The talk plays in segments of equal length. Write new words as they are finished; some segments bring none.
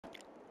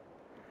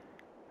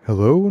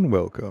Hello and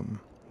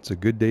welcome. It's a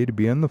good day to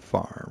be on the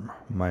farm.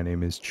 My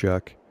name is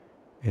Chuck,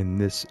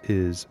 and this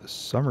is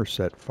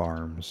Somerset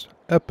Farms,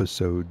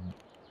 episode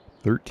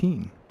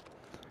 13.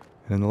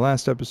 And in the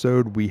last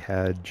episode, we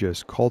had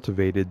just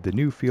cultivated the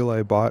new field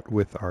I bought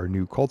with our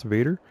new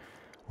cultivator,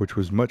 which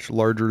was much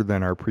larger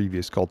than our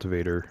previous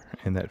cultivator,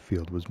 and that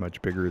field was much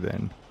bigger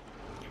than,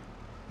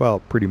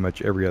 well, pretty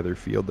much every other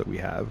field that we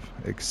have,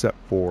 except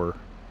for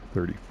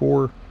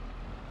 34.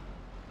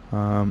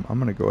 I'm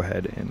going to go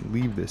ahead and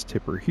leave this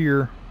tipper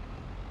here,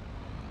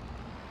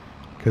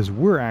 because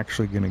we're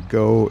actually going to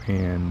go,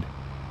 and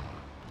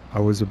I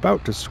was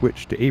about to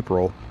switch to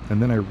April,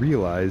 and then I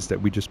realized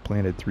that we just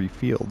planted 3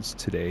 fields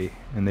today,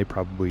 and they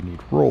probably need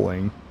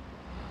rolling.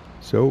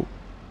 So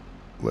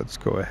let's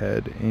go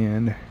ahead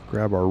and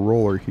grab our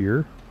roller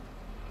here.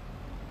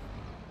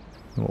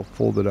 And we'll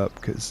fold it up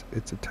because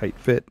it's a tight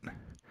fit.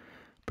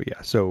 But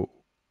yeah, so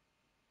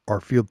our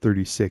field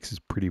 36 is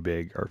pretty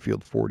big. Our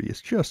field 40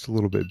 is just a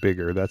little bit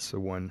bigger. That's the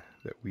one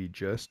that we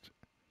just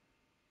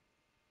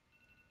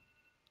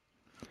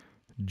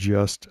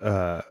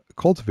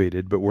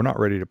cultivated, but we're not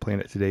ready to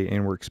plant it today,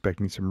 and we're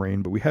expecting some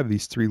rain. But we have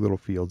these 3 little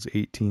fields,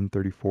 18,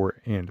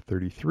 34, and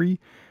 33,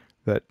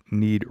 that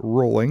need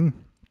rolling.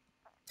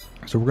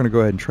 So we're going to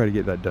go ahead and try to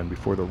get that done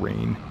before the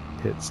rain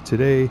hits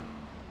today.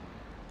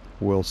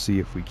 We'll see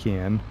if we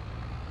can,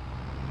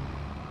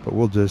 but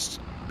we'll just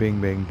bang,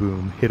 bang,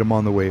 boom, hit them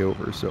on the way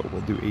over. So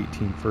we'll do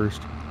 18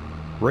 first,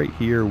 right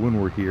here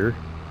when we're here,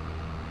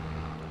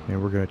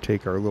 and we're going to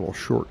take our little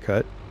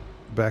shortcut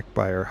back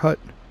by our hut,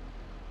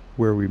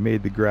 where we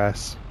made the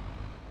grass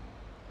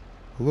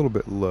a little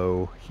bit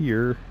low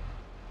here,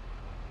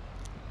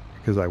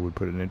 because I would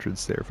put an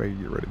entrance there if I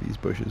could get rid of these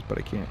bushes, but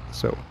I can't.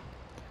 So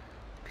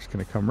I'm just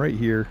going to come right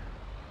here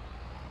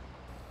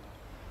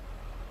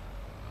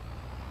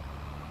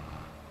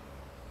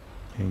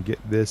and get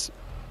this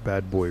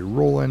bad boy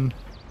rolling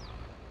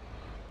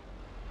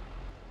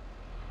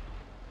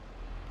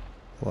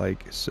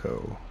like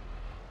so.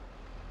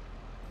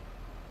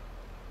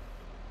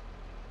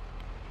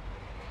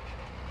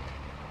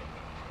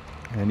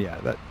 And yeah,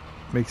 that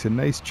makes a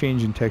nice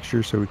change in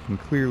texture so we can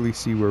clearly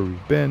see where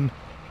we've been.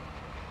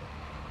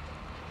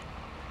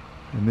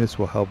 And this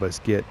will help us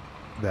get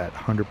that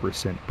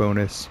 100%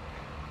 bonus.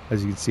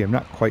 As you can see, I'm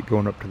not quite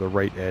going up to the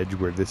right edge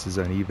where this is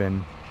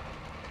uneven.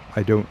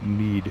 I don't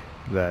need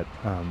that.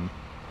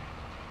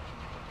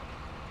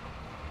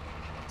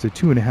 It's a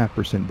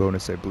 2.5%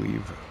 bonus, I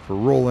believe, for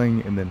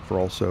rolling, and then for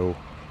also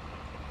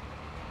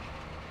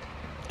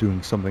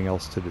doing something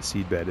else to the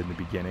seed bed in the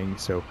beginning.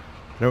 So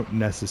I don't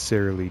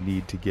necessarily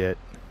need to get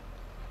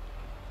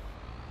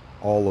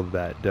all of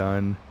that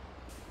done,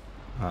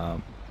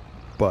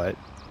 but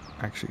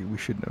actually we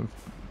shouldn't have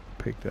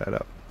picked that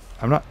up.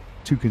 I'm not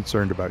too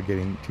concerned about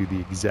getting to the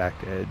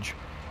exact edge,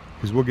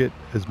 because we'll get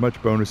as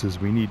much bonus as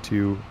we need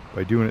to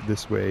by doing it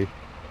this way.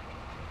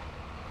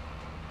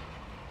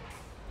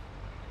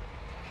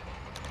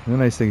 And the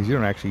nice thing is you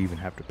don't actually even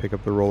have to pick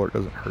up the roller. It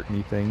doesn't hurt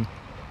anything.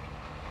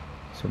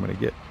 So I'm going to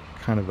get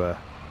kind of a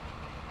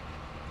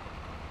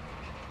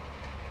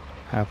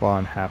half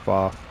on, half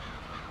off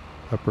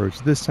approach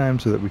this time,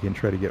 so that we can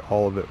try to get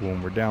all of it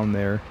when we're down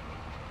there.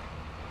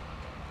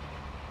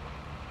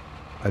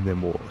 And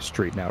then we'll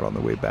straighten out on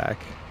the way back.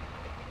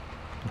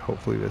 And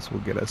hopefully this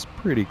will get us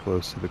pretty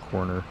close to the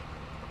corner.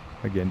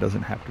 Again,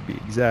 doesn't have to be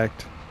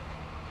exact.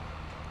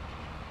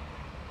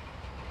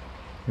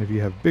 And if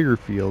you have bigger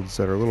fields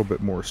that are a little bit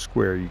more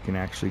square, you can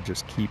actually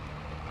just you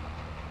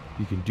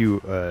can do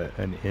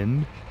an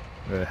end,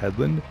 a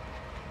headland,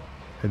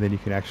 and then you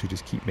can actually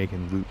just keep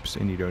making loops,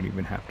 and you don't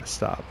even have to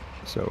stop.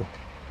 So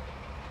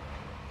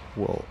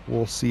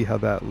we'll see how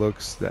that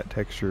looks. That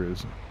texture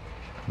is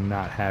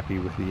not happy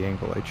with the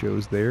angle I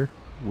chose there,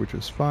 which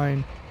is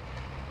fine.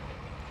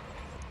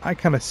 I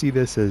kind of see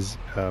this as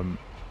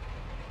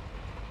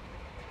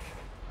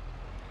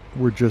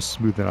we're just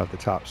smoothing out the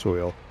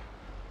topsoil,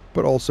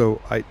 but also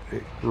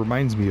it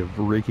reminds me of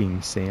raking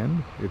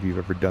sand, if you've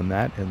ever done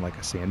that in like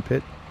a sand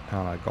pit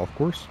on a golf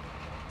course,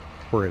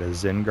 or at a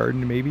Zen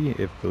garden maybe,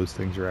 if those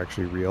things are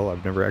actually real.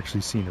 I've never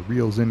actually seen a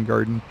real Zen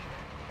garden.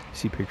 You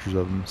see pictures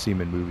of them, see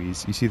them in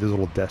movies. You see those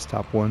little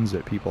desktop ones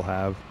that people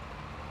have,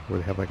 where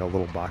they have like a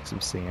little box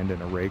of sand and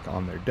a rake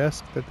on their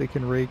desk that they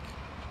can rake.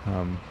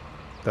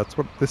 That's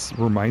what this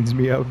reminds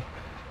me of.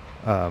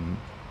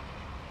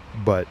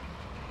 But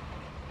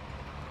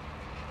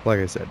like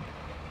I said,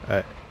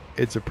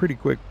 it's a pretty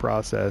quick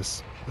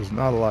process. There's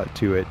not a lot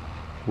to it.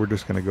 We're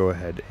just going to go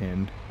ahead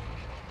and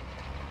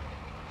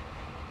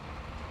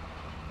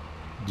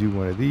do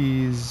one of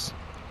these,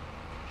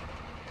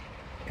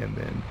 and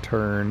then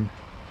turn,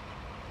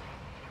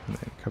 and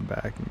then come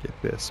back and get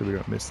this so we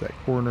don't miss that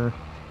corner,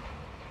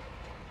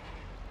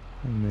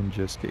 and then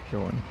just get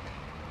going.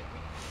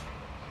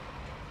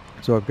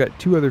 So I've got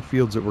 2 other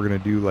fields that we're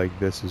going to do like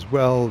this as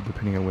well,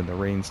 depending on when the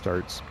rain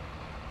starts,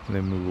 and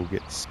then we will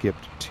get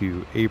skipped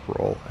to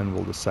April, and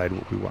we'll decide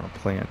what we want to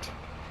plant,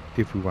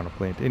 if we want to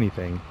plant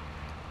anything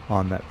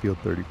on that field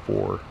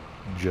 34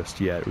 just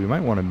yet. We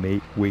might want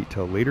to wait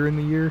till later in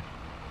the year,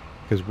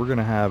 because we're going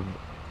to have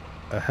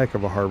a heck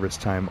of a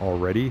harvest time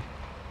already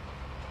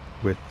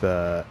with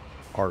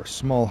our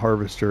small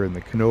harvester in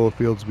the canola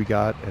fields we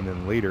got, and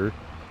then later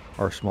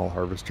our small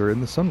harvester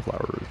in the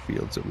sunflower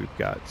fields that we've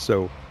got.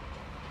 So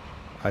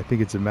I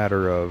think it's a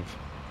matter of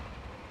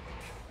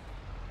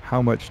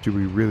how much do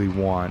we really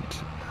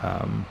want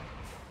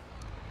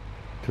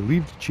to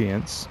leave the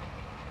chance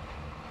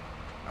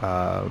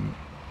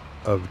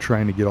of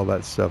trying to get all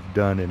that stuff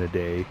done in a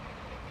day.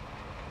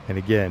 And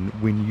again,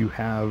 when you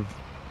have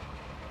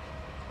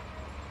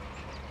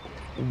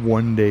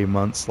one-day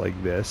months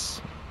like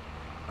this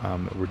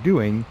that we're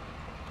doing,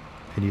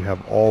 and you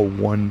have all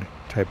one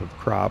type of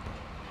crop,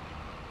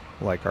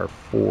 like our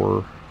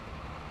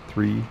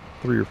three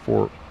or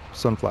four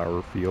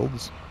sunflower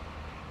fields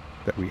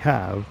that we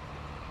have,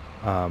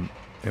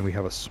 and we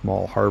have a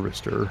small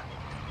harvester,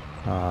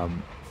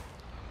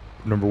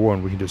 number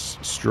one, we can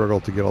just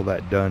struggle to get all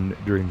that done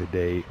during the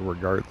day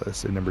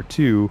regardless. And number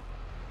two,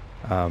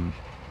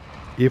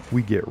 if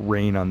we get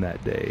rain on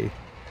that day,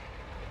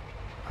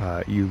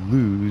 you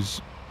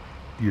lose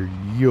your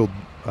yield.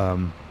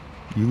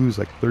 You lose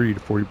like 30 to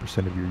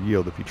 40% of your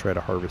yield if you try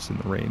to harvest in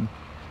the rain.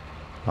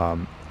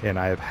 And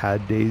I have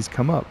had days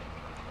come up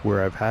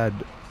where I've had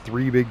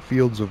 3 big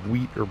fields of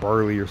wheat or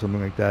barley or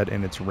something like that,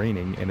 and it's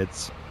raining, and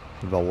it's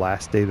the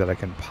last day that I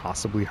can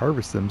possibly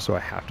harvest them, so I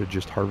have to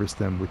just harvest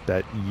them with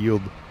that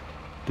yield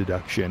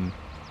deduction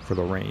for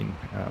the rain,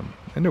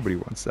 and nobody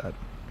wants that.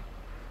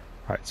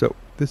 Alright, so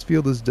this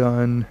field is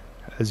done.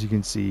 As you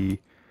can see,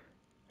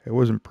 it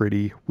wasn't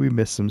pretty. We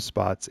missed some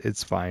spots.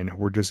 It's fine.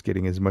 We're just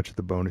getting as much of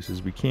the bonus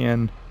as we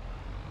can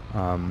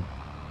on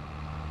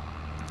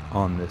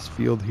this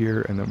field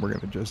here, and then we're going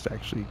to just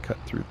actually cut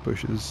through the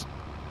bushes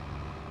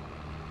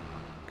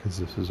because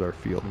this is our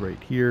field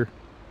right here.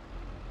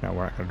 Now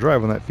we're not going to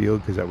drive on that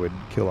field because that would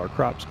kill our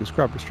crops, because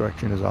crop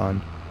destruction is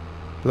on.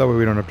 But that way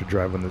we don't have to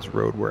drive on this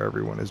road where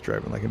everyone is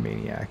driving like a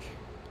maniac.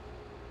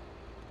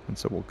 And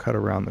so we'll cut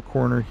around the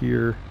corner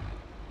here.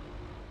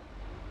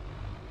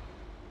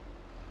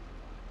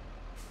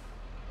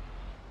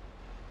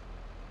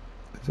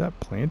 Is that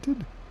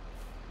planted?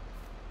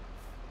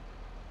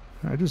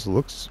 It just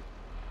looks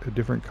a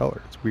different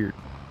color. It's weird.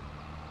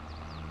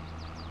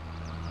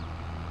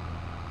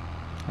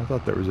 I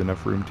thought there was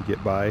enough room to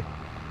get by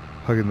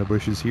hugging the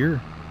bushes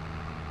here.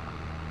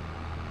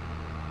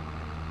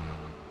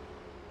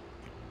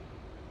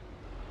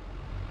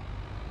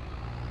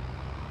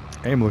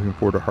 I am looking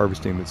forward to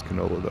harvesting this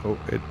canola though.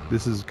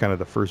 This is kind of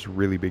the first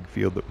really big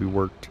field that we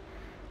worked.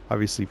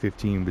 Obviously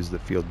 15 was the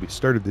field we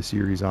started the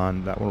series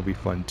on. That one will be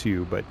fun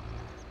too, but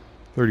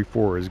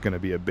 34 is going to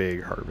be a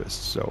big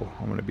harvest, so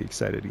I'm going to be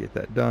excited to get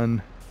that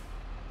done.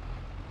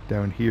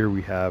 Down here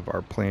we have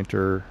our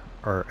planter,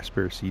 our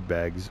spare seed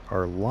bags,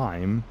 our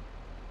lime,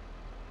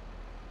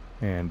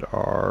 and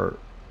our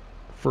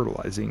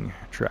fertilizing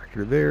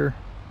tractor there.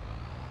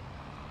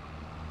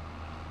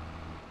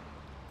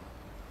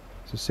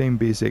 So same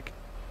basic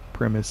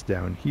premise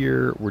down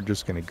here. We're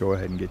just going to go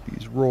ahead and get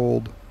these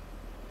rolled.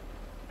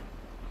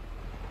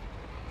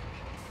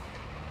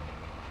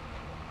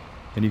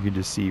 And you can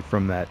just see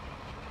from that,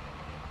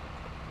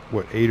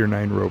 what, 8 or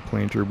 9 row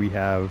planter we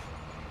have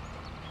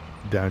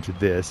down to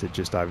this, it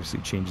just obviously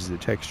changes the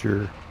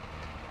texture,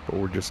 but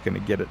we're just going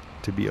to get it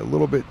to be a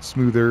little bit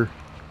smoother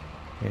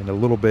and a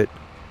little bit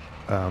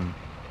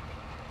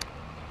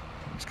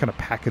just kind of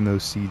packing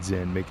those seeds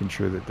in, making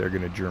sure that they're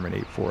going to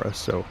germinate for us.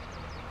 So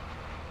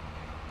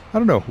I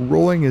don't know,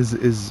 rolling is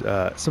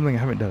something I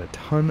haven't done a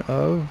ton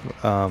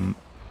of,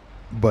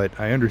 but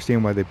I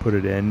understand why they put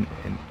it in,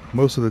 and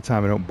most of the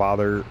time I don't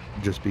bother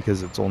just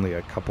because it's only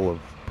a couple of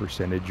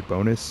percentage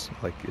bonus.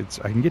 Like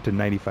I can get to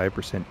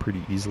 95%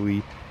 pretty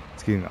easily.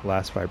 It's getting that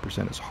last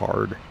 5% is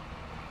hard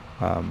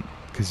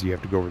because you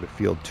have to go over the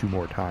field 2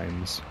 more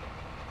times.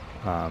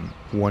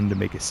 1 to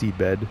make a seed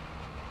bed,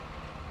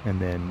 and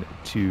then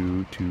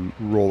 2 to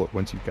roll it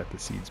once you've got the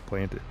seeds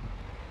planted.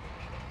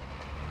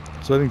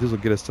 So I think this will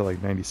get us to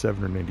like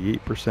 97 or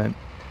 98%.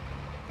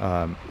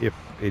 If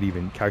it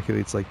even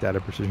calculates like that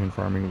in precision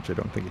farming, which I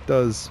don't think it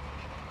does.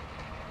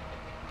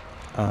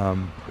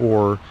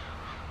 Or,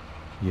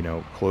 you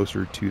know,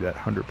 closer to that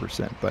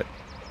 100%. But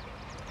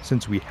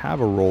since we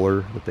have a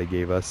roller that they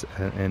gave us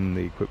and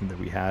the equipment that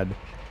we had,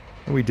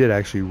 and we did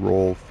actually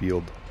roll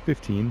field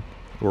 15,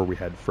 or we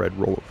had Fred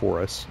roll it for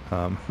us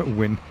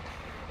when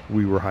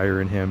we were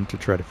hiring him to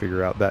try to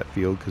figure out that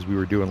field, because we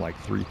were doing like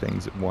 3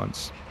 things at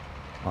once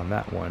on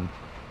that one.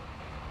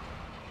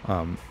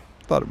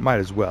 Thought it might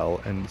as well,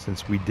 and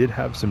since we did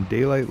have some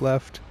daylight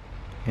left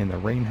and the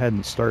rain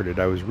hadn't started,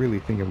 I was really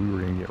thinking we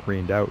were going to get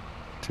rained out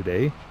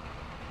today.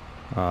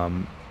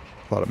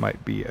 Thought it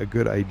might be a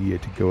good idea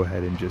to go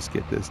ahead and just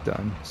get this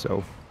done.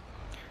 So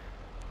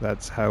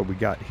that's how we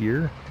got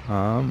here.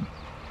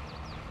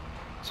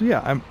 So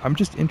yeah, I'm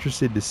just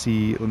interested to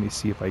see, let me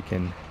see if I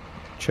can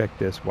check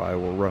this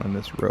while we're running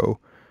this row,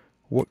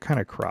 what kind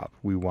of crop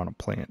we want to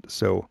plant.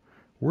 So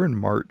we're in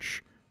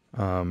March.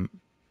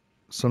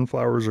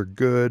 Sunflowers are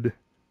good,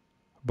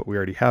 but we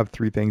already have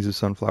 3 things of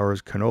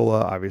sunflowers.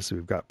 Canola, obviously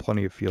we've got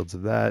plenty of fields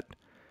of that.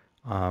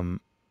 I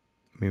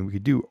mean, we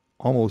could do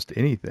almost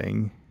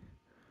anything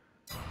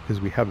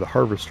because we have the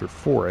harvester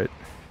for it,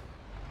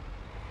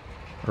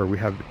 or we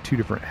have 2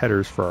 different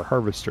headers for our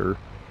harvester.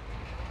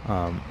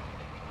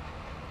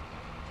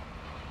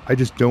 I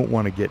just don't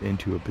want to get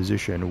into a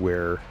position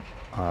where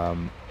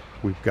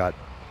we've got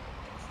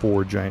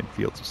 4 giant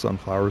fields of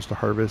sunflowers to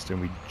harvest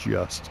and we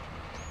just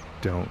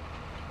don't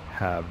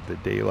have the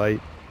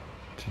daylight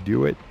to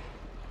do it.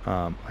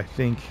 I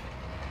think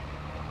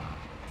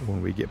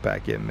when we get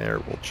back in there,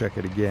 we'll check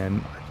it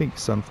again. I think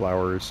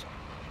sunflowers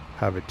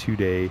have a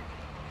 2-day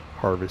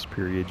harvest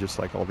period just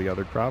like all the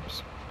other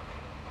crops.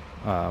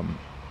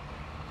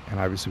 And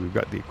obviously we've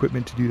got the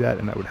equipment to do that,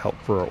 and that would help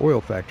for our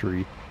oil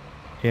factory,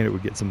 and it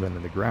would get something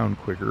in the ground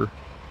quicker.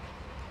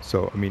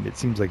 So, I mean, it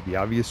seems like the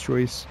obvious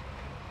choice,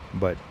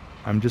 but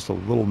I'm just a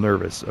little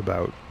nervous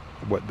about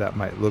what that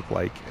might look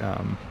like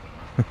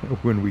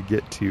when we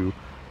get to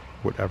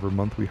whatever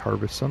month we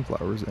harvest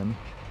sunflowers in.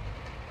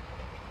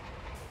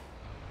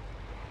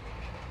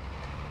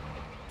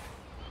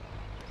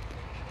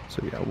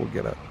 So yeah, we'll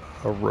get a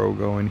row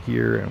going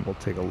here and we'll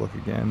take a look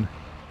again.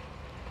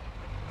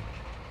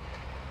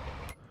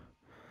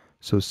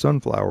 So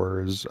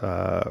sunflowers,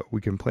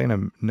 we can plant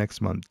them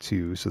next month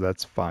too, so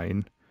that's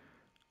fine.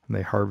 And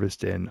they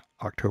harvest in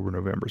October,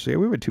 November. So yeah,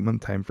 we have a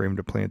 2-month time frame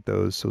to plant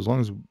those. So as long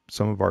as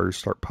some of ours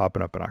start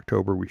popping up in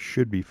October, we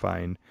should be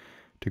fine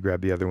to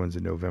grab the other ones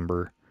in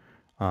November.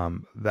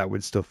 That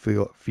would still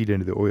feed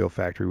into the oil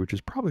factory, which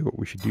is probably what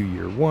we should do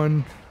year 1.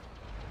 You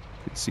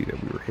can see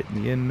that we were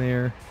hitting the end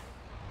there.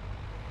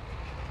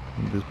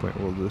 At this point,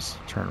 we'll just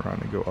turn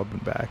around and go up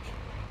and back.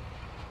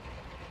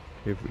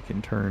 If we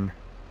can turn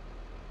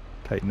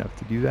tight enough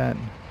to do that.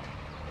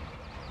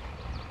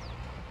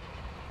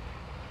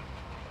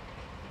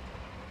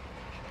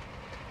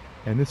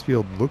 And this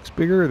field looks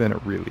bigger than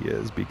it really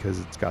is because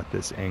it's got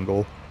this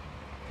angle.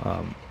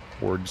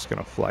 We're just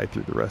going to fly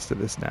through the rest of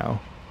this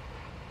now.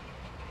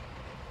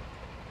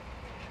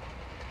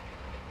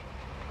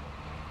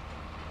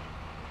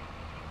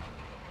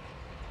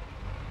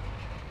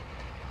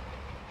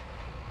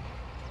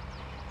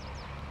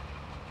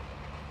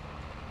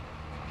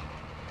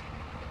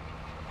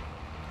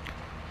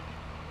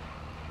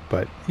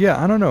 But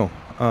yeah, I don't know.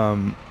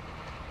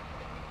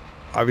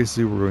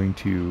 Obviously, we're going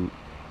to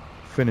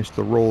finish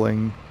the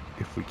rolling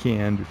if we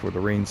can before the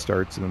rain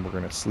starts, and then we're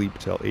going to sleep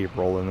till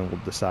April, and then we'll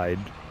decide.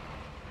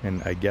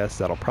 And I guess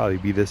that'll probably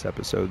be this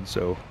episode.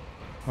 So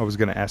I was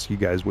going to ask you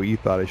guys what you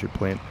thought I should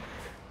plant,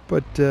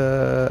 but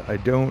I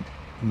don't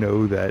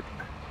know that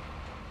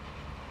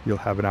you'll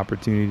have an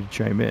opportunity to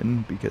chime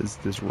in because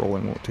this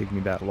rolling won't take me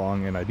that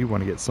long, and I do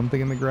want to get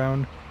something in the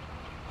ground.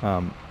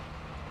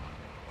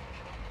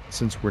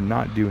 Since we're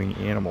not doing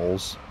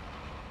animals,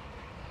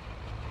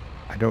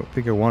 I don't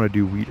think I want to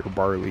do wheat or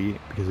barley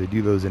because I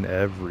do those in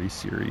every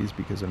series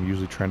because I'm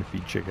usually trying to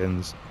feed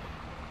chickens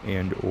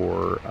and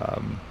or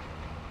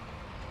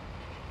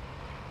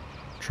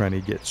trying to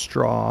get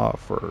straw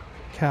for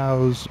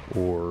cows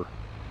or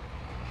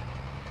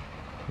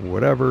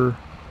whatever.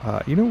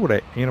 You know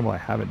what animal I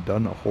haven't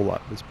done a whole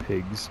lot is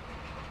pigs.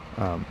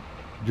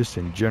 Just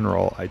in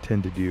general, I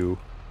tend to do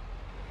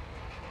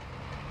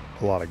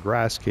a lot of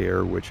grass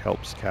care, which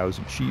helps cows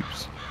and sheep,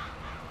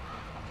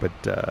 but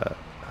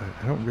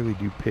I don't really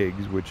do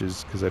pigs, which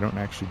is because I don't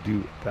actually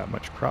do that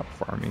much crop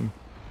farming,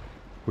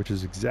 which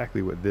is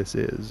exactly what this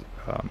is,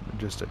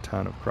 just a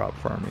ton of crop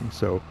farming.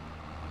 So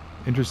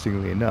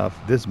interestingly enough,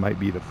 this might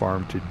be the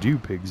farm to do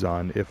pigs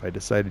on if I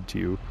decided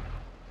to,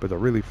 but the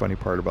really funny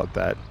part about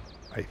that,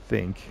 I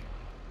think,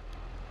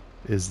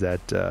 is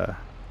that that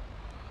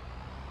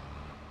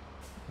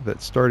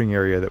starting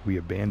area that we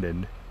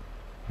abandoned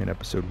in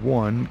episode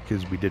 1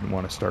 because we didn't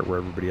want to start where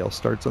everybody else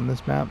starts on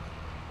this map,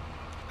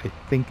 I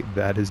think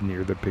that is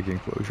near the pig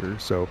enclosure.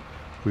 So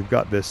we've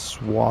got this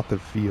swath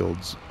of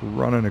fields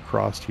running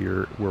across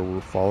here where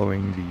we're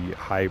following the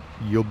high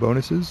yield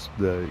bonuses,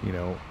 the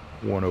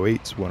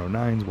 108s,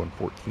 109s,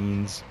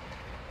 114s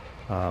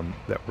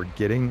that we're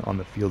getting on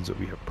the fields that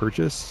we have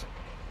purchased.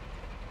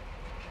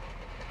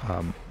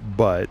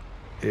 But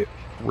it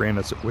ran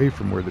us away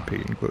from where the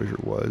pig enclosure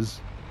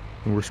was.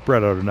 And we're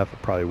spread out enough, it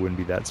probably wouldn't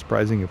be that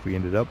surprising if we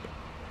ended up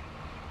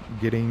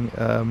getting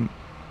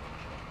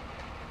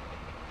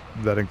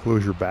that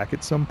enclosure back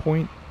at some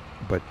point.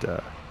 But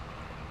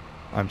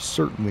I'm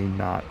certainly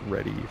not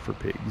ready for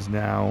pigs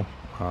now.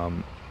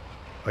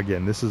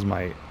 Again, this is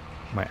my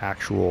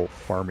actual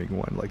farming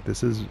one. Like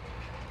this is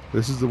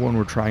the one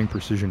we're trying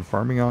precision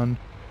farming on.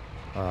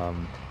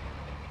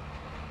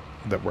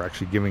 That we're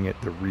actually giving it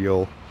the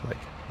real, like,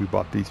 we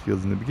bought these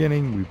fields in the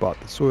beginning, we bought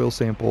the soil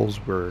samples,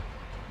 we're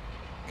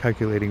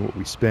calculating what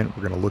we spent.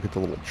 We're going to look at the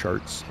little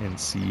charts and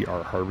see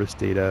our harvest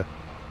data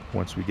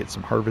once we get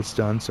some harvest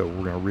done. So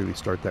we're going to really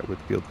start that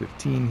with field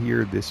 15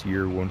 here this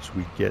year once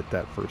we get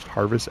that first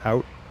harvest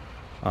out.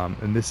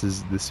 And this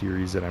is the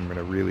series that I'm going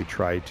to really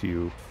try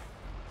to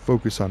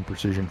focus on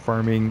precision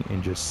farming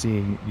and just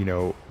seeing,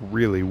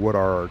 really what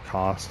are our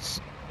costs,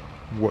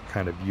 what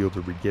kind of yield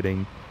are we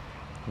getting,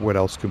 what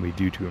else can we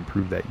do to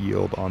improve that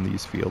yield on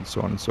these fields,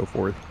 so on and so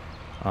forth,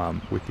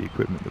 with the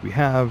equipment that we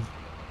have.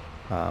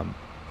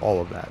 all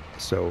of that.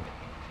 So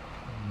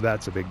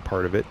that's a big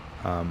part of it.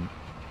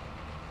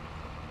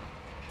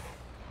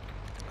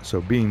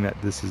 So being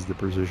that this is the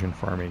precision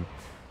farming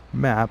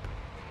map,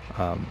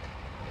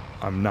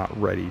 I'm not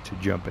ready to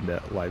jump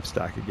into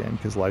livestock again,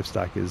 because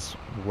livestock is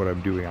what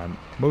I'm doing on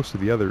most of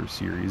the other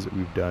series that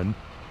we've done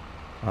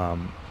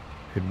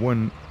in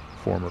one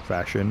form or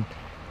fashion.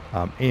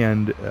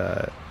 And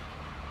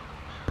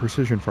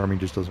precision farming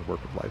just doesn't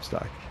work with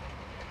livestock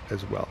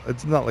as well.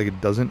 It's not like it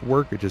doesn't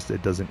work, it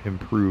doesn't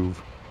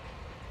improve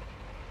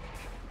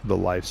the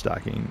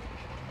livestocking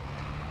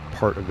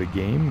part of the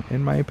game,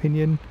 in my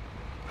opinion.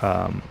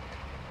 I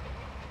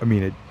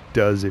mean, it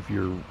does if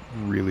you're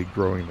really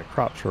growing the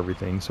crops for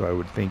everything, so I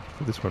would think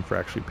for this one, for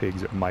actually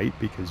pigs, it might,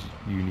 because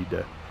you need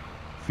to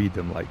feed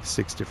them like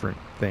 6 different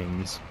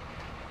things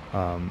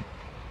to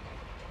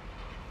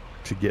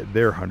get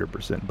their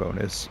 100%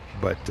 bonus.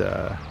 But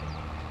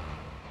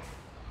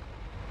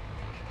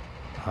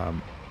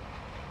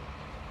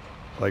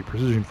like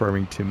precision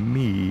farming to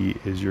me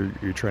is you're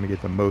trying to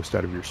get the most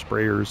out of your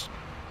sprayers,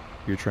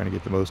 you're trying to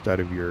get the most out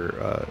of your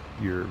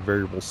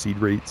variable seed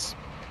rates,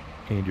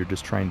 and you're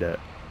just trying to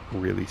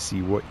really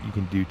see what you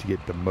can do to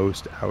get the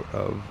most out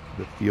of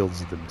the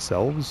fields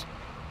themselves,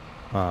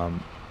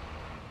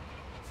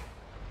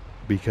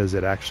 because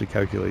it actually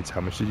calculates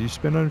how much did you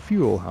spend on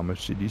fuel, how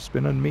much did you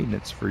spend on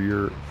maintenance for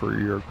your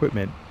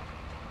equipment,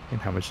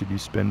 and how much did you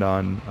spend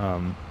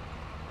on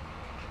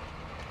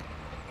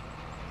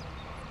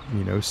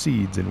you know,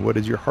 seeds, and what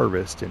is your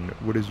harvest, and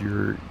what is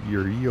your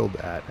yield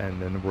at,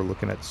 and then we're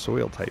looking at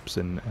soil types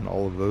and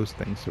all of those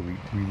things. So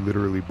we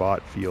literally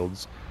bought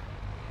fields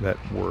that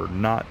were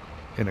not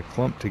in a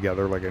clump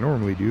together like I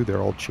normally do.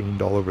 They're all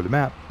chained all over the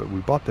map, but we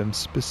bought them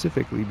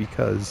specifically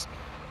because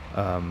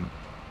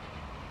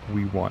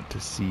we want to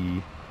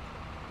see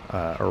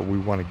or we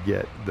want to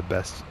get the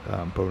best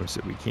bonus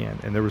that we can.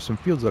 And there were some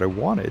fields that I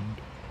wanted,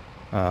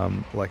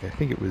 like I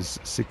think it was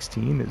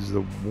 16 is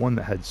the one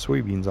that had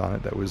soybeans on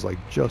it, that was like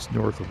just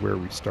north of where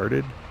we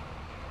started.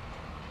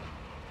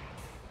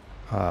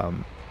 I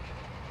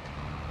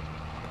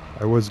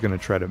was going to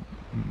try to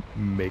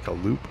make a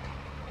loop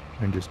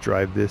and just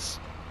drive this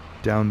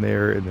down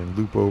there and then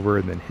loop over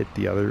and then hit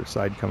the other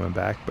side coming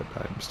back, but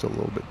I'm still a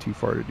little bit too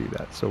far to do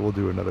that. So we'll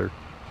do another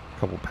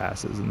couple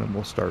passes and then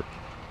we'll start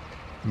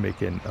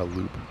making a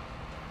loop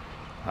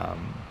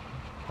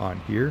on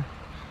here.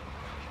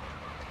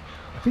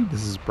 I think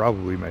this is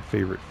probably my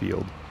favorite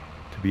field,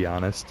 to be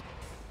honest,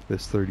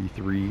 this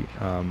 33.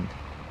 I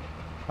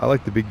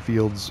like the big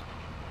fields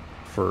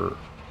for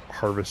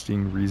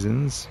harvesting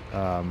reasons,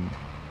 and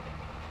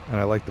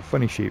I like the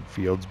funny shaped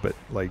fields, but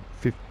like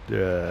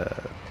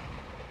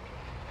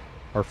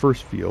our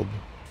first field,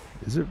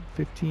 is it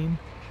 15?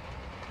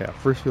 Yeah,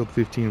 first field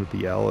 15 with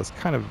the L is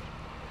kind of,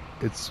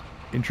 it's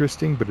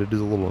interesting, but it is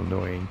a little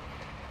annoying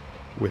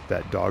with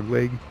that dog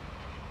leg.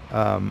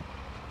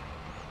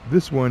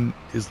 This one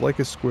is like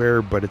a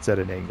square, but it's at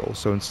an angle.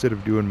 So instead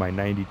of doing my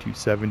 90,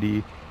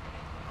 270,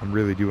 I'm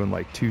really doing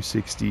like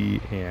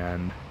 260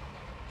 and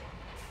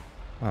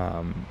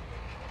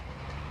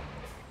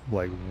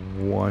like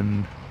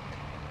one,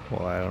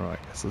 well, I don't know, I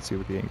guess let's see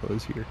what the angle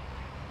is here.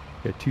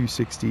 Yeah,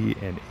 260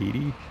 and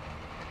 80,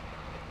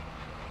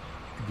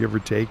 give or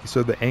take.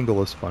 So the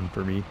angle is fun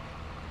for me,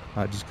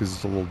 just because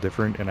it's a little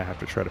different and I have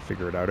to try to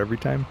figure it out every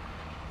time.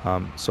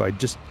 So I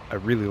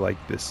really like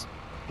this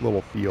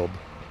little field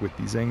with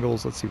these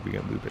angles. Let's see if we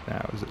can loop it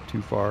now. Is it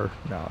too far?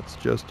 No, it's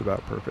just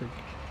about perfect.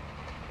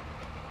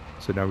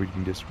 So now we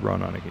can just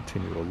run on a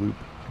continual loop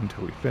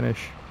until we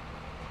finish.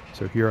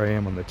 So here I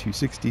am on the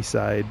 260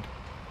 side,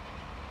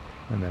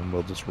 and then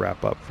we'll just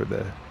wrap up for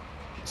the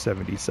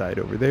 70 side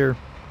over there.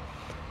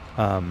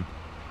 But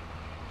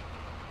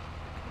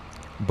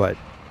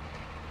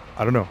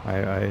I don't know,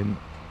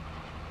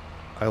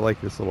 I like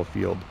this little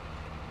field,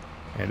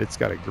 and it's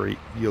got a great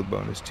yield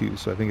bonus too,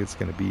 so I think it's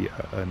going to be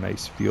a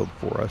nice field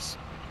for us.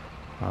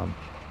 I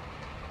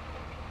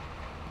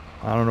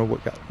don't know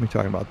what got me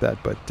talking about that,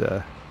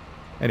 but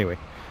anyway,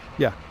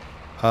 yeah.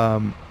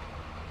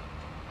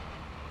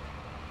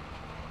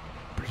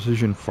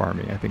 Precision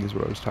farming, I think, is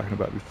what I was talking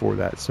about before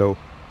that. So,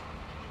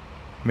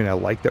 I mean, I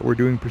like that we're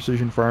doing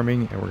precision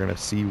farming, and we're going to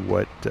see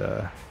what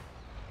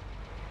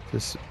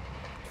this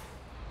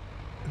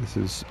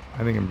is.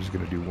 I think I'm just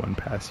going to do one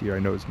pass here. I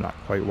know it's not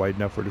quite wide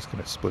enough. We're just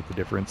going to split the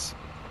difference.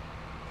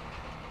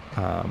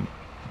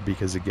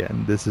 Because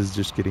again, this is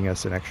just getting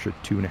us an extra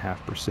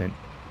 2.5%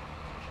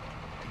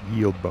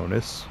 yield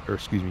bonus, or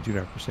excuse me,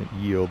 2.5%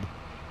 yield.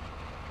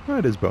 Well,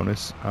 it is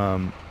bonus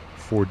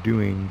for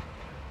doing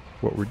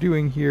what we're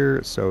doing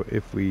here. So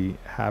if we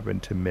happen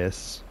to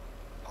miss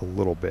a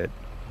little bit,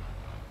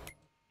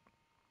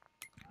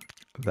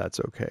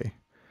 that's okay.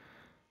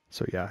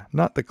 So yeah,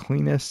 not the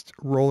cleanest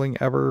rolling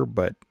ever,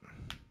 but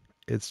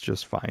it's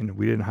just fine.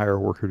 We didn't hire a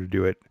worker to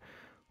do it.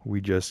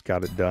 We just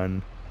got it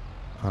done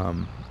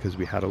because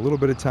we had a little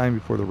bit of time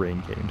before the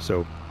rain came.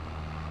 So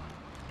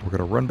we're going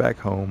to run back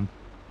home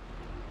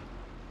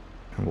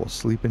and we'll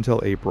sleep until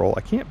April.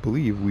 I can't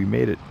believe we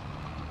made it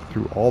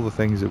through all the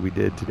things that we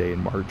did today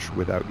in March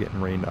without getting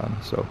rained on.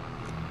 So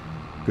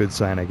good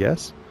sign, I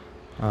guess.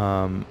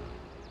 And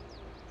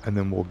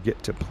then we'll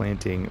get to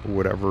planting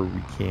whatever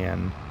we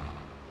can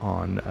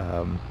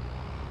on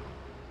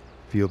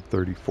field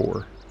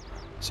 34.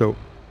 So,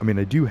 I mean,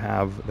 I do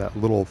have that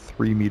little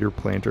 3-meter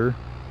planter,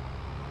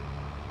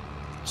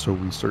 so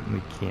we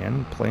certainly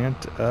can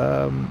plant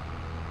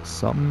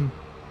something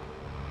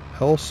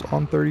else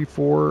on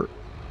 34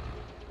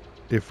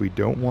 if we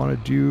don't want to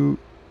do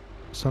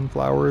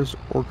sunflowers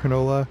or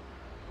canola.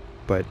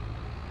 But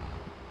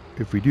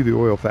if we do the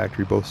oil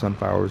factory, both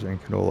sunflowers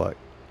and canola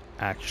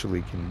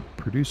actually can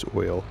produce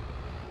oil.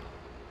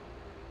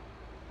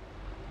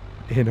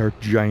 And our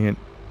giant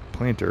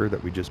planter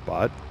that we just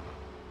bought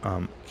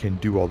can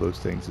do all those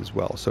things as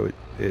well. So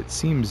it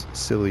seems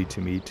silly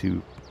to me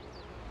to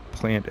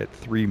plant at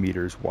 3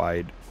 meters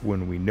wide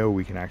when we know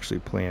we can actually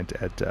plant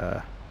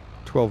at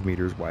 12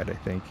 meters wide, I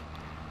think.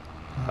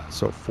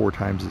 So 4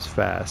 times as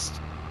fast,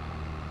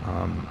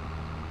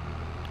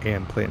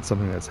 and plant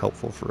something that's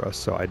helpful for us.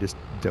 So I just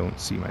don't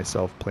see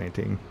myself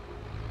planting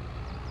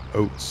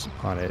oats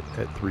on it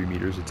at 3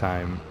 meters a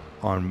time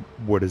on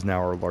what is now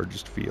our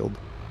largest field,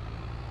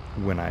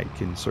 when I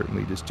can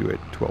certainly just do it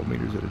 12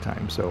 meters at a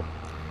time. So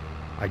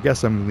I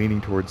guess I'm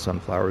leaning towards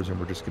sunflowers, and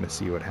we're just going to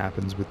see what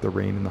happens with the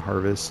rain and the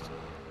harvest.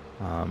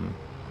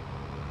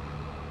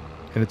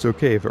 And it's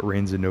okay if it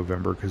rains in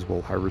November, because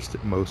we'll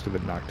harvest most of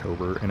it in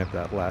October. And if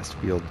that last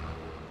field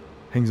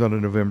hangs on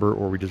to November,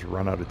 or we just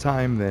run out of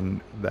time,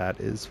 then that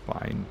is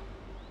fine.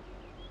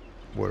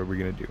 What are we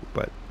going to do?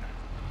 But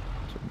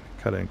so I'm going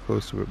to cut in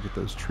close to it with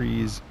those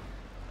trees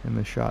in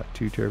the shot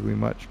too terribly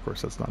much. Of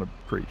course, that's not a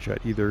great shot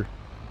either.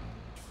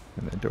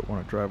 And then don't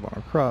want to drive on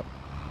our crop.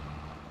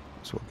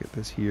 So we'll get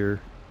this here,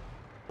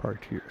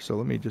 parked here. So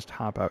let me just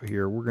hop out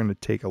here. We're going to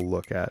take a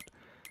look at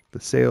the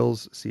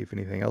sales, see if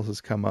anything else has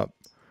come up.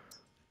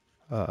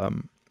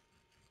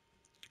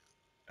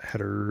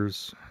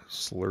 Headers,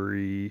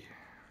 slurry,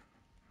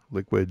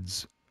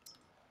 liquids.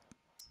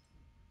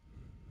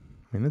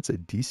 I mean, that's a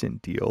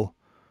decent deal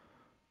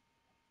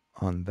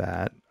on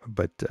that,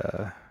 but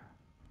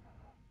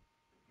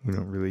we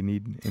don't really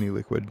need any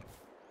liquid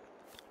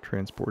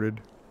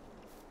transported.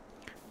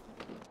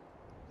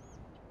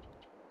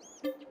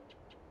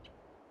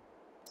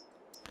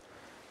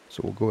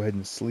 So we'll go ahead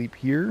and sleep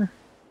here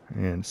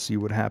and see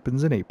what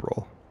happens in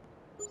April.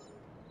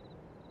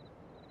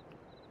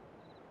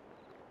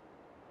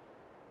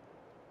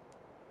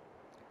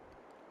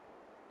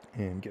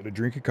 And get a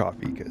drink of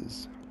coffee,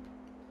 because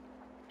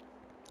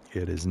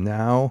it is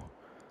now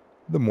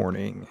the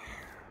morning.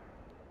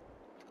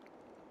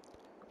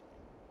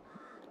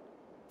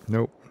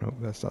 Nope,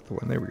 that's not the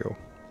one. There we go.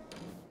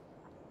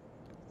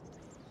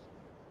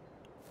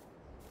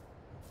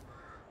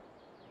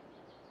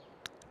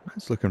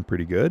 That's looking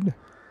pretty good.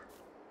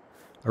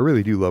 I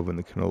really do love when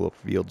the canola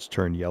fields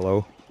turn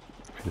yellow.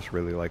 I just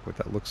really like what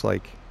that looks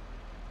like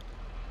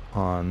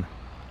on,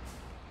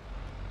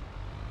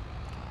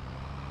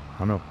 I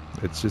don't know,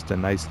 it's just a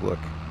nice look.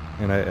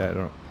 And I don't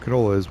know,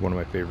 canola is one of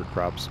my favorite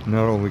crops,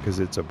 not only because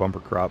it's a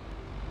bumper crop,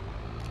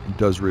 it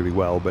does really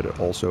well, but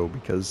also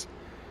because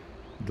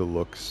the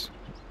looks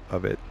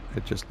of it,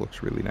 it just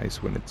looks really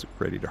nice when it's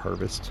ready to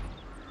harvest.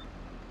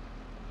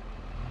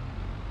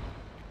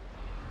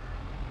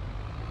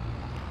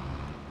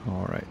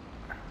 All right.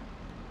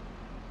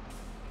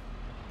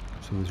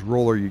 So this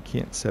roller, you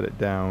can't set it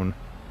down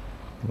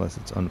unless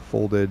it's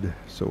unfolded.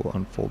 So we'll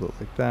unfold it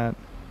like that.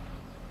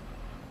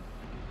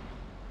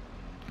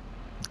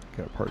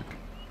 Got it parked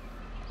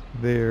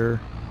there.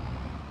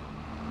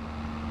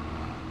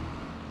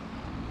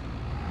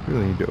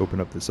 Really need to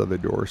open up this other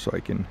door so I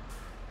can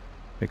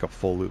make a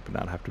full loop and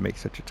not have to make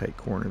such a tight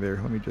corner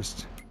there. Let me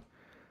just...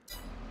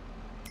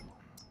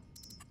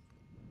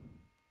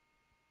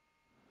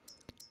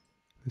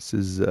 This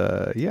is,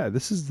 yeah,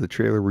 this is the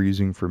trailer we're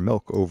using for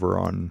milk over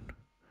on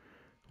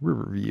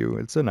Riverview.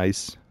 It's a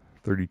nice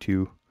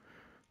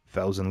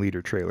 32,000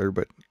 liter trailer,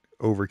 but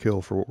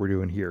overkill for what we're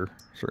doing here,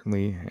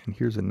 certainly. And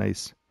here's a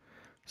nice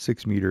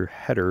 6-meter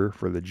header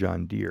for the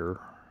John Deere.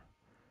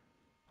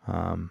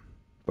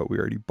 But we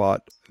already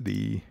bought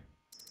the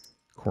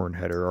corn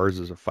header. Ours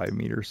is a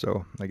 5-meter,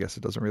 so I guess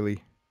it doesn't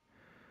really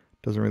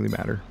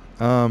matter.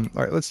 All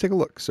right, let's take a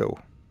look. So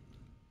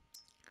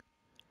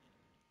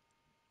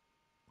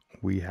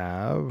we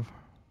have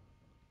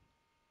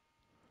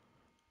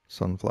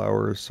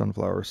sunflowers,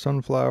 sunflower,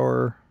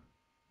 sunflower,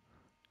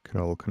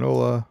 canola,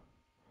 canola,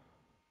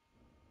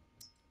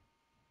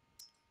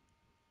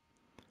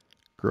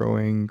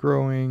 growing,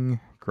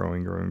 growing,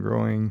 growing, growing,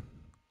 growing,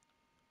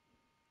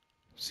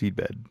 seed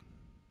bed.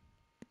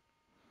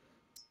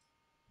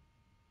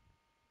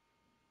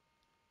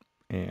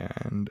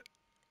 And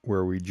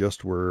where we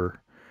just were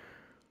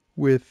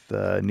with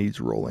needs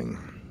rolling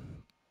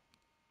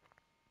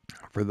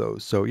for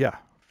those. So yeah,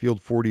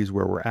 field 40 is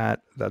where we're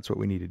at. That's what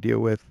we need to deal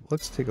with.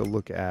 Let's take a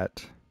look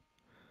at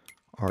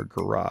our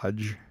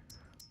garage.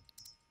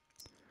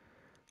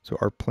 So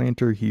our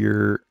planter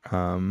here,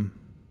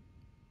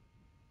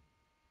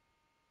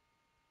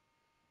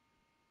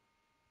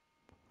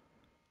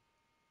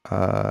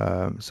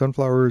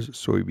 Sunflowers,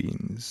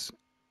 soybeans.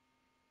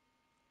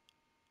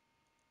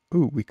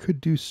 Ooh, we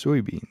could do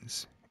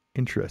soybeans.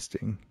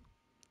 Interesting.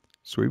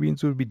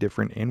 Soybeans would be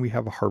different, and we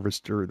have a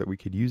harvester that we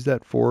could use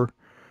that for.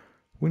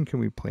 When can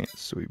we plant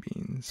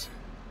soybeans?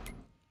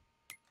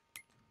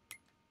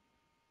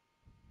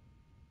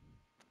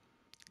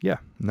 Yeah,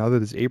 now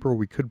that it's April,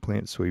 we could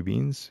plant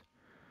soybeans.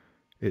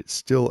 It's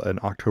still an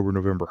October,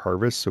 November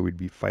harvest, so we'd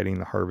be fighting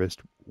the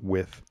harvest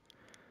with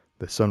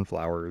the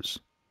sunflowers.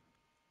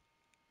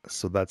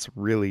 So that's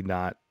really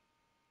not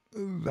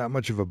that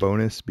much of a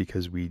bonus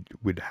because we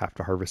would have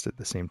to harvest at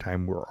the same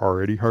time we're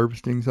already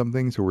harvesting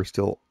something, so we're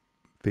still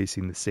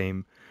facing the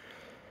same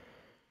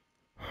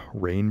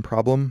rain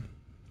problem.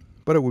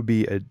 But it would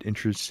be an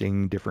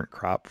interesting, different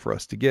crop for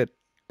us to get.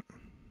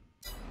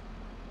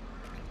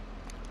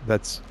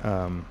 That's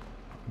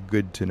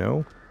good to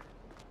know.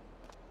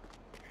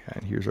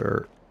 And here's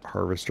our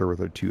harvester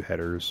with our two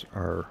headers,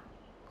 our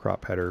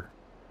crop header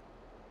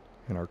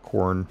and our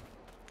corn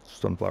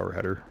sunflower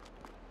header.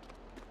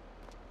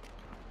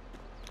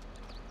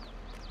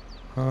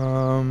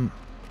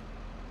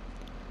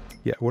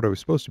 Yeah, what I was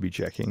supposed to be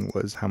checking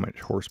was how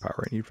much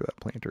horsepower I need for that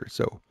planter.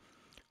 So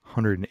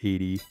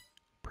 180.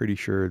 Pretty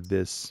sure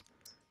this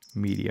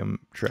medium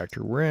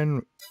tractor we're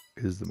in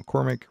is the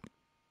McCormick,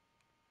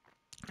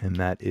 and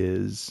that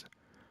is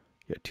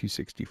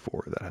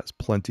 264. That has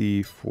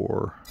plenty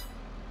for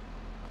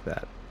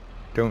that.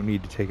 Don't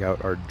need to take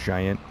out our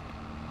giant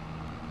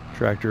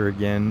tractor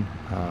again.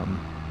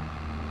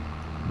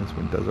 This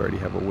one does already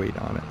have a weight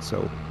on it,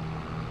 so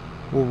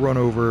we'll run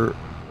over,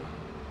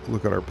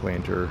 look at our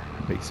planter,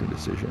 make some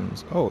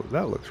decisions. Oh,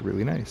 that looks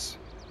really nice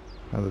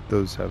now that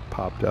those have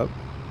popped up.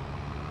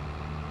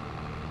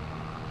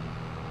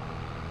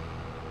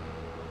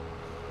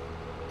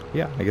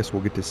 Yeah, I guess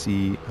we'll get to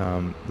see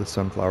the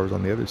sunflowers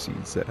on the other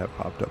seeds that have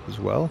popped up as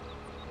well.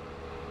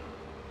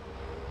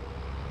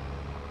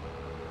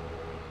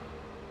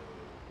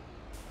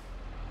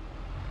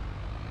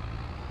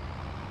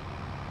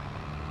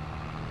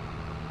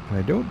 And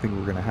I don't think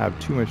we're going to have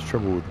too much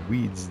trouble with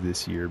weeds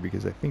this year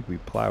because I think we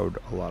plowed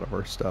a lot of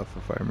our stuff,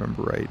 if I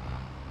remember right.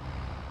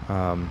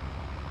 I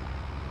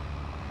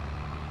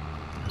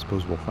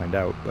suppose we'll find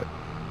out, but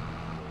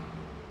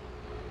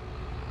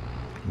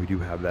we do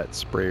have that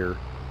sprayer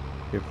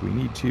if we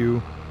need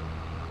to.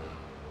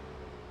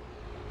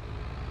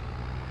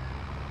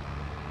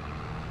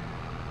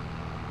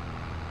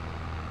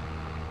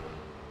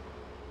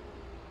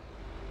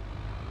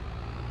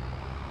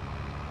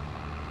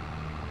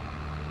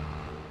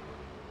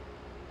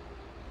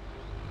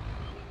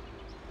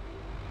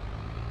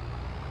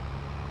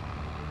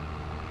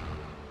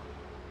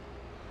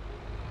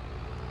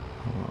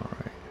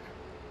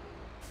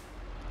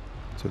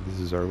 So this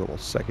is our little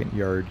second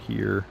yard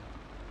here.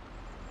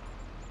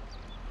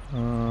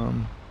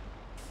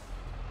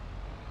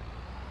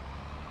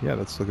 Yeah,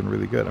 that's looking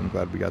really good. I'm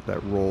glad we got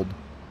that rolled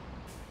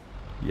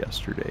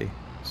yesterday.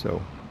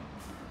 So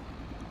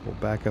we'll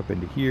back up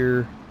into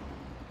here.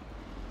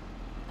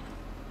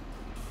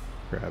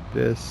 Grab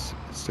this.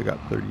 Still got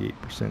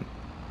 38%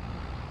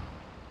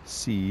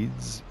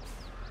 seeds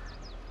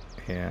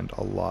and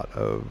a lot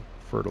of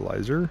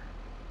fertilizer.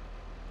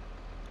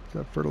 Is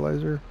that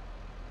fertilizer?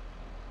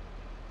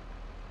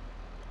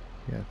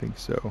 Yeah, I think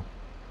so.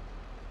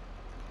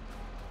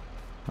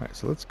 Alright,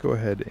 so let's go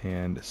ahead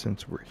and,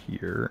 since we're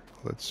here,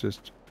 let's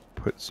just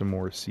put some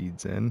more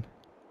seeds in.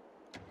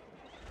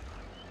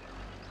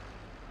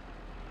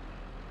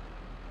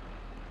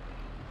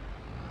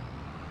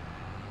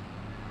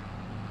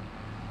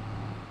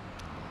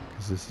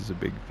 Because this is a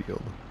big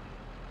field.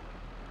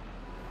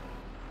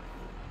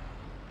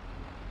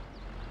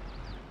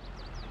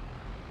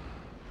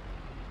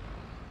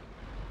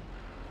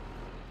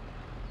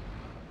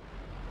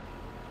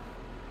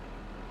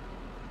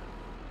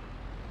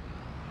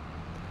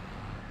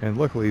 And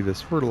luckily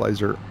this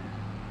fertilizer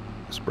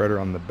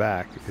spreader on the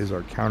back is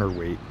our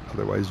counterweight,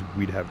 otherwise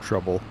we'd have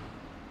trouble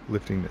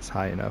lifting this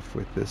high enough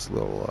with this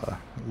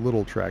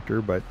little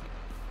tractor, but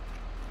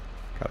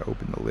gotta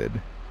open the lid.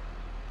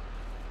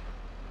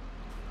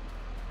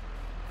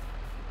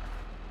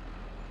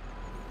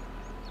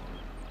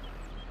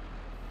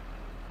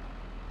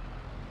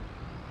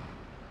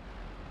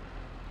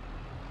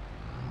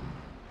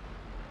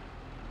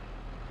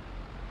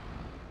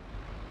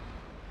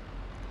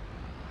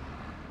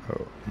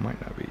 Oh, might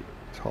not be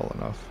tall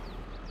enough.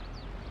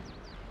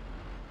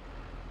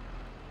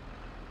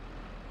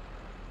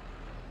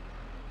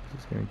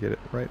 Just gonna get it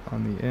right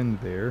on the end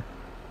there.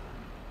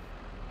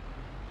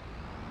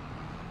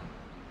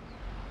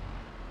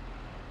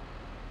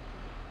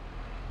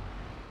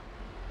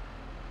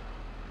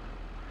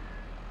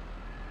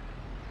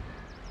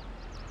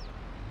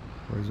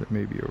 Or is it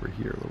maybe over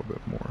here a little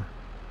bit more?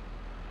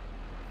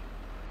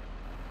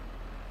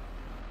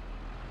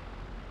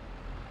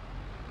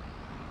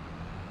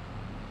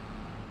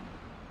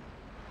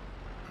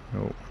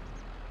 Nope.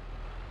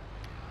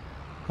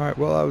 Alright,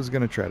 well, I was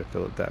going to try to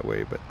fill it that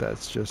way, but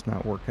that's just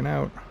not working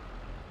out.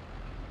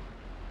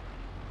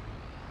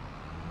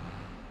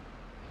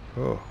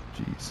 Oh,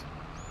 jeez.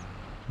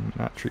 I'm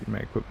not treating my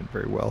equipment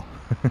very well.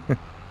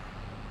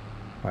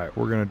 Alright,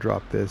 we're going to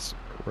drop this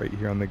right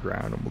here on the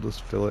ground and we'll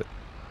just fill it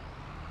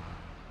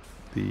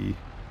the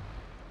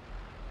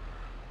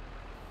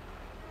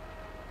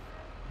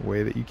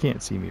way that you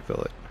can't see me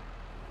fill it.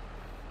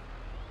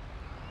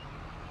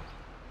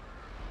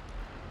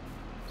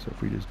 So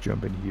if we just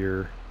jump in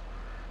here,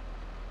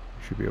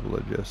 we should be able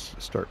to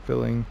just start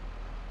filling.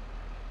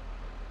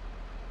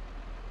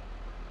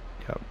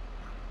 Yep.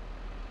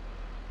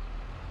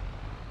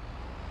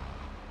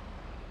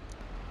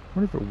 I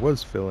wonder if it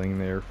was filling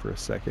there for a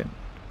second.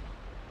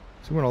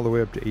 So it went all the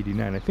way up to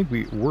 89. I think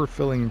we were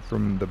filling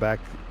from the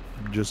back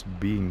just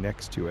being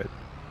next to it.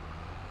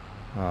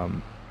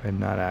 And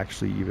not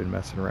actually even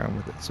messing around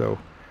with it. So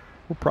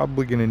we're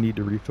probably going to need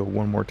to refill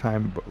one more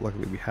time, but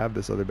luckily we have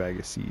this other bag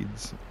of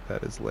seeds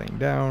that is laying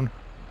down.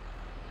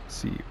 Let's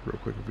see real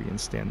quick if we can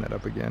stand that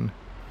up again.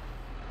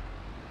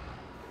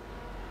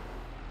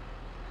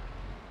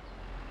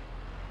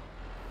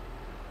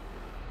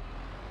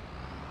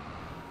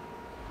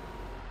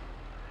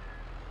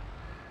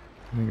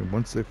 I think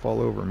once they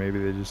fall over, maybe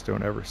they just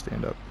don't ever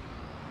stand up.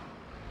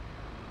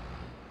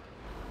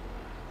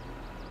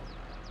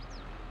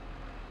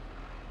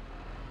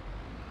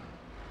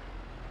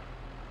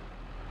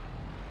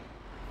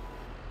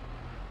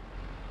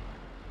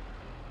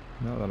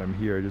 Now that I'm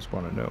here, I just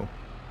want to know.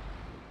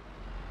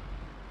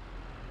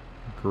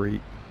 Great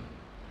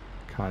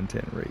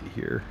content right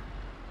here.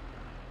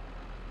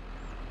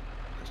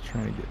 Just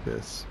trying to get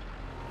this.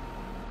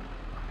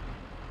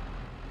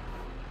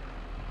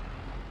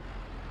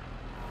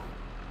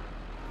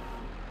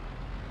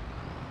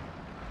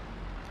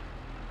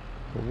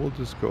 But we'll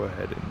just go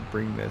ahead and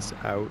bring this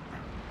out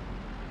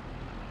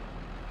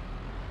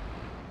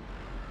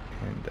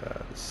and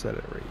set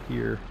it right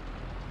here.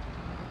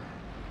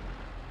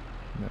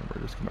 And then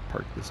we're just going to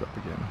park this up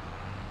again.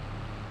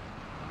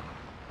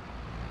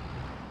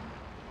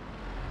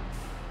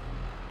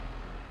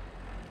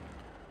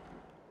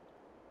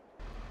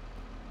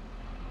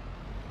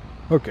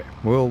 Okay,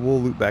 we'll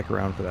loop back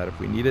around for that if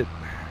we need it.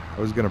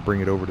 I was going to bring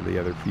it over to the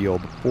other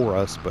field for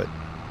us, but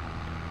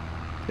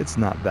it's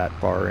not that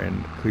far,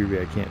 and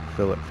clearly I can't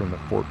fill it from the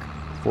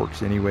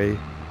forks anyway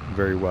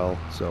very well,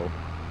 so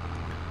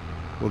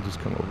we'll just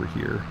come over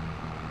here.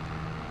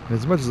 And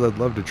as much as I'd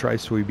love to try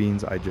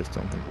soybeans, I just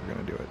don't think we're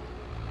going to do it.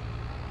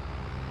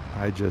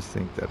 I just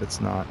think that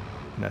it's not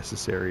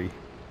necessary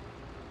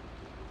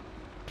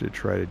to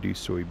try to do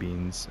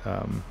soybeans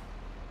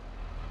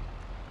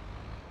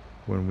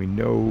when we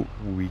know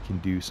we can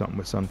do something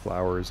with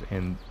sunflowers,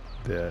 and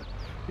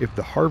if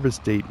the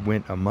harvest date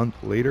went a month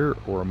later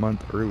or a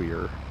month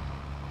earlier,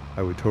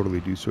 I would totally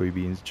do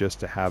soybeans just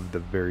to have the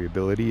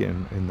variability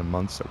in the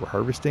months that we're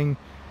harvesting.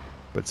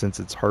 But since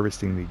it's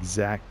harvesting the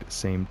exact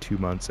same 2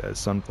 months as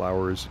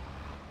sunflowers,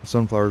 the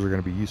sunflowers are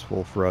going to be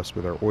useful for us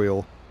with our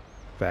oil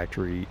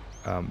factory,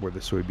 where the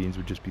soybeans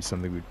would just be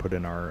something we'd put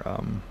in our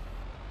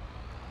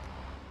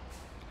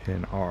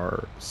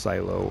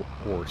silo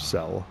or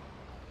cell.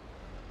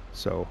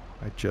 So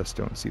I just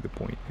don't see the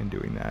point in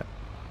doing that.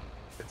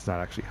 It's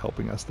not actually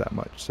helping us that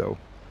much. So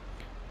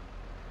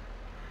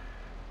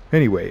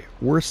anyway,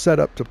 we're set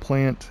up to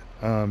plant.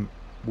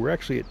 We're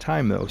actually at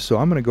time though, so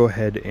I'm going to go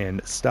ahead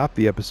and stop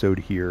the episode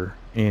here.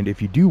 And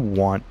if you do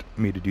want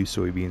me to do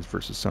soybeans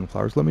versus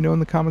sunflowers, let me know in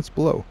the comments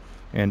below,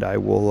 and I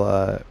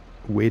will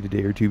wait a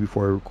day or two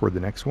before I record the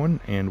next one,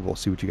 and we'll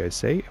see what you guys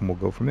say, and we'll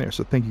go from there.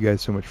 So thank you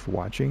guys so much for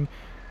watching.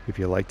 If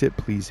you liked it,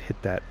 please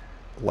hit that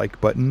like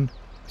button,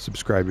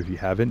 subscribe if you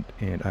haven't,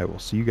 and I will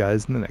see you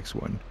guys in the next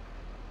one.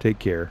 Take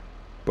care.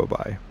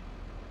 Bye-bye.